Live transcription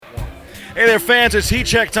Hey there, fans. It's Heat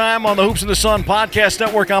Check time on the Hoops in the Sun Podcast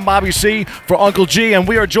Network. I'm Bobby C. for Uncle G, and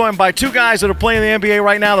we are joined by two guys that are playing in the NBA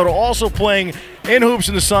right now that are also playing in Hoops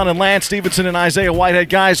in the Sun, and Lance Stephenson and Isaiah Whitehead.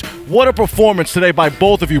 Guys, what a performance today by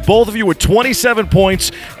both of you. Both of you with 27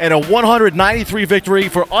 points and a 193 victory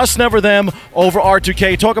for Us Nvr Them over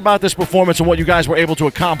R2K. Talk about this performance and what you guys were able to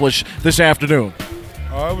accomplish this afternoon.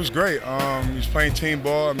 It was great. We was playing team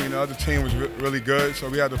ball. I mean, the other team was really good, so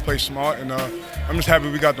we had to play smart, and I'm just happy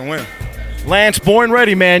we got the win. Lance, born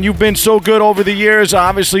ready, man. You've been so good over the years,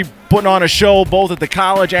 obviously putting on a show both at the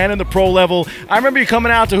college and in the pro level. I remember you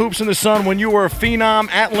coming out to Hoops in the Sun when you were a phenom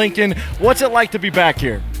at Lincoln. What's it like to be back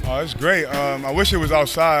here? It's great. I wish it was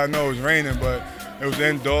outside. I know it was raining, but it was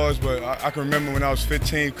indoors. But I can remember when I was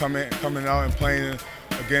 15 coming out and playing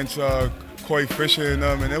against Corey Fisher and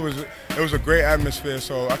them, and it was a great atmosphere.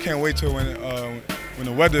 So I can't wait till when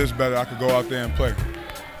the weather is better, I could go out there and play.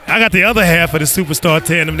 I got the other half of the superstar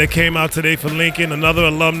tandem that came out today for Lincoln, another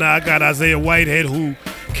alumni. I got Isaiah Whitehead, who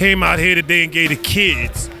came out here today and gave the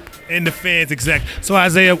kids and the fans exact. So,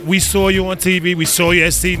 Isaiah, we saw you on TV. We saw you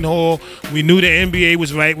at Seton Hall. We knew the NBA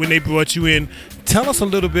was right when they brought you in. Tell us a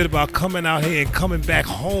little bit about coming out here and coming back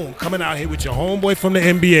home, coming out here with your homeboy from the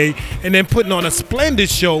NBA, and then putting on a splendid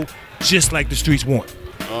show just like the streets want.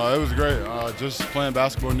 It was great. Just playing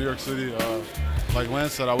basketball in New York City. Like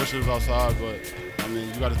Lance said, I wish it was outside, but I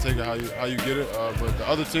mean, you got to take it how you get it. But the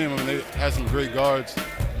other team, I mean, they had some great guards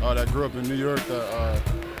that grew up in New York that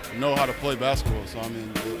know how to play basketball. So I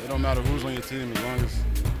mean, it don't matter who's on your team as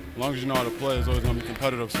long as you know how to play. It's always going to be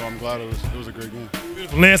competitive. So I'm glad it was a great game.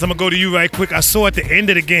 Lance, I'm going to go to you right quick. I saw at the end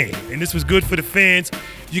of the game, and this was good for the fans,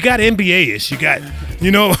 you got NBA-ish. You got,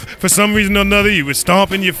 for some reason or another, you were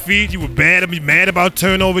stomping your feet. You were mad about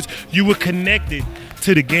turnovers. You were connected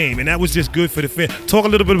to the game, and that was just good for the fans. Talk a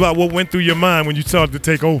little bit about what went through your mind when you started to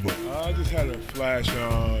take over. I just had a flash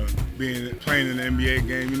playing in the NBA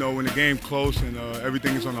game. When the game's close and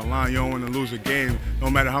everything is on the line, you don't want to lose a game, no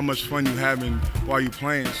matter how much fun you're having while you're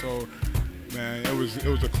playing. So, man, it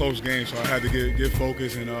was a close game, so I had to get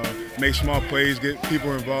focused and make smart plays, get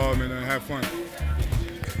people involved, and have fun.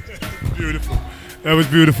 Beautiful. That was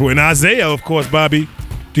beautiful. And Isaiah, of course, Bobby,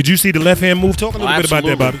 did you see the left-hand move? Talk a little bit about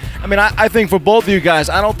that, Bobby. I mean, I think for both of you guys,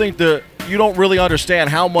 I don't think you don't really understand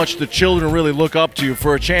how much the children really look up to you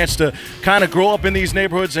for a chance to kind of grow up in these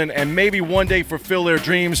neighborhoods and maybe one day fulfill their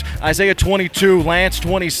dreams. Isaiah 22, Lance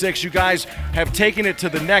 26, you guys have taken it to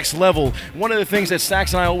the next level. One of the things that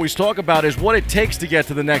Stacks and I always talk about is what it takes to get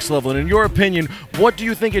to the next level. And in your opinion, what do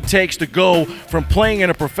you think it takes to go from playing in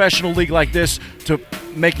a professional league like this to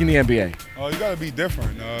making the NBA? You got to be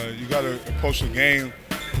different. You got to approach the game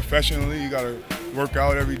professionally. You got to work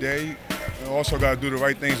out every day. You also got to do the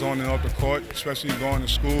right things on and off the court, especially going to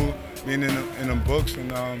school, being in them books.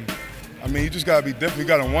 And I mean, you just got to be different. You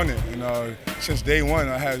got to want it. And since day one,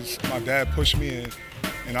 my dad pushed me,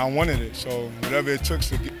 and I wanted it. So whatever it took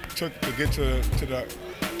to get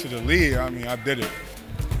to the league, I mean, I did it.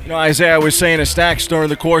 Isaiah was saying to Stacks during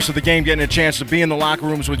the course of the game, getting a chance to be in the locker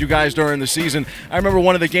rooms with you guys during the season. I remember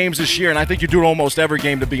one of the games this year, and I think you do it almost every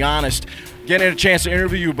game, to be honest, getting a chance to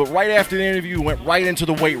interview you, but right after the interview, you went right into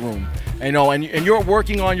the weight room. And you're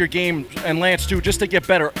working on your game, and Lance too, just to get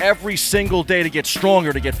better every single day, to get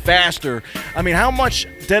stronger, to get faster. I mean, how much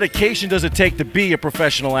dedication does it take to be a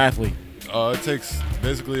professional athlete? It takes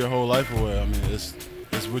basically your whole life away. I mean, it's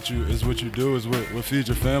what you do, is what feeds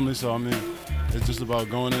your family. So I mean, it's just about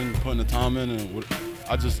going in, putting the time in, and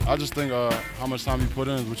I just think how much time you put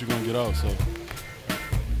in is what you're gonna get out. So.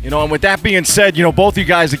 And with that being said, both you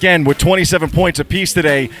guys, again, with 27 points apiece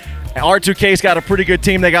today, R2K's got a pretty good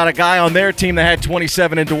team. They got a guy on their team that had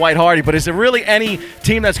 27 in Dwight Hardy. But is there really any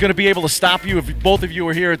team that's going to be able to stop you if both of you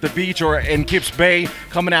are here at the beach or in Kips Bay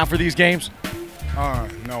coming out for these games?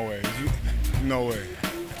 No way. No way.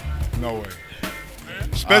 No way.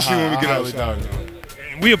 Especially when we get outside.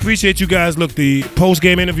 We appreciate you guys. Look, the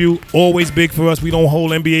post-game interview, always big for us. We don't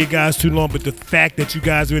hold NBA guys too long, but the fact that you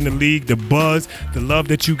guys are in the league, the buzz, the love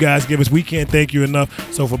that you guys give us, we can't thank you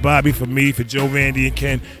enough. So for Bobby, for me, for Joe, Randy, and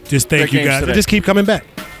Ken, just thank you guys. And just keep coming back.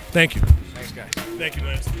 Thank you. Thanks, guys. Thank you,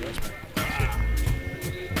 Lance.